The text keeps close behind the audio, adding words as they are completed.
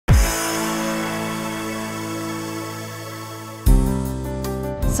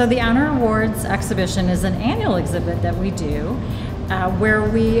So the Honor Awards exhibition is an annual exhibit that we do where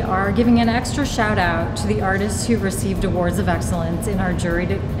we are giving an extra shout out to the artists who received awards of excellence in our juried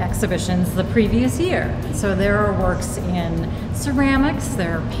exhibitions the previous year. So there are works in ceramics,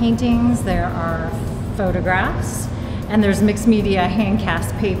 there are paintings, there are photographs, and there's mixed media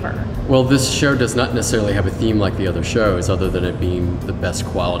handcast paper. Well, this show does not necessarily have a theme like the other shows, other than it being the best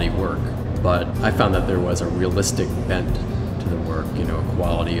quality work. But I found that there was a realistic bent to the work, you know,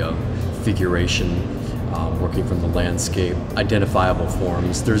 quality of figuration, working from the landscape, identifiable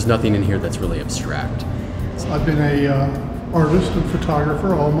forms. There's nothing in here that's really abstract. I've been an artist and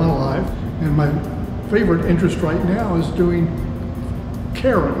photographer all my life, and my favorite interest right now is doing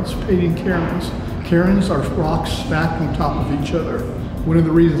cairns, painting cairns. Cairns are rocks stacked on top of each other. One of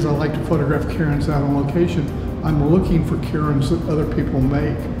the reasons I like to photograph cairns out on location, I'm looking for cairns that other people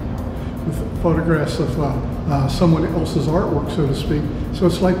make, with photographs of someone else's artwork, so to speak. So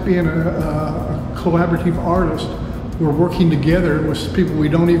it's like being a collaborative artist. We're working together with people we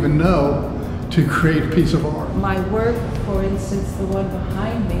don't even know to create a piece of art. My work, for instance, the one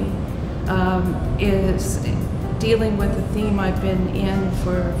behind me, is dealing with a theme I've been in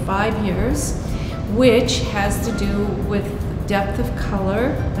for 5 years, which has to do with depth of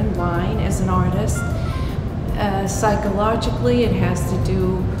color and line as an artist. Psychologically, it has to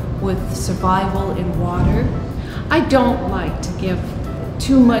do with survival in water. I don't like to give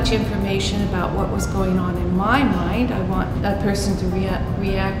too much information about what was going on in my mind. I want that person to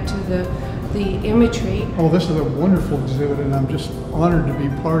react to the imagery. Oh, this is a wonderful exhibit, and I'm just honored to be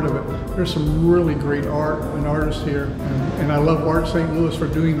part of it. There's some really great art and artists here, and I love Art St. Louis for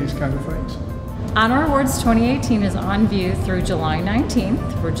doing these kind of things. Honor Awards 2018 is on view through July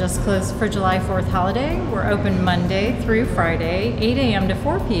 19th. We're just closed for July 4th holiday. We're open Monday through Friday, 8 a.m. to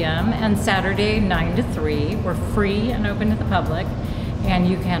 4 p.m. and Saturday 9 to 3. We're free and open to the public, and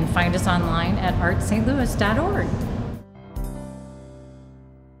you can find us online at artstlouis.org.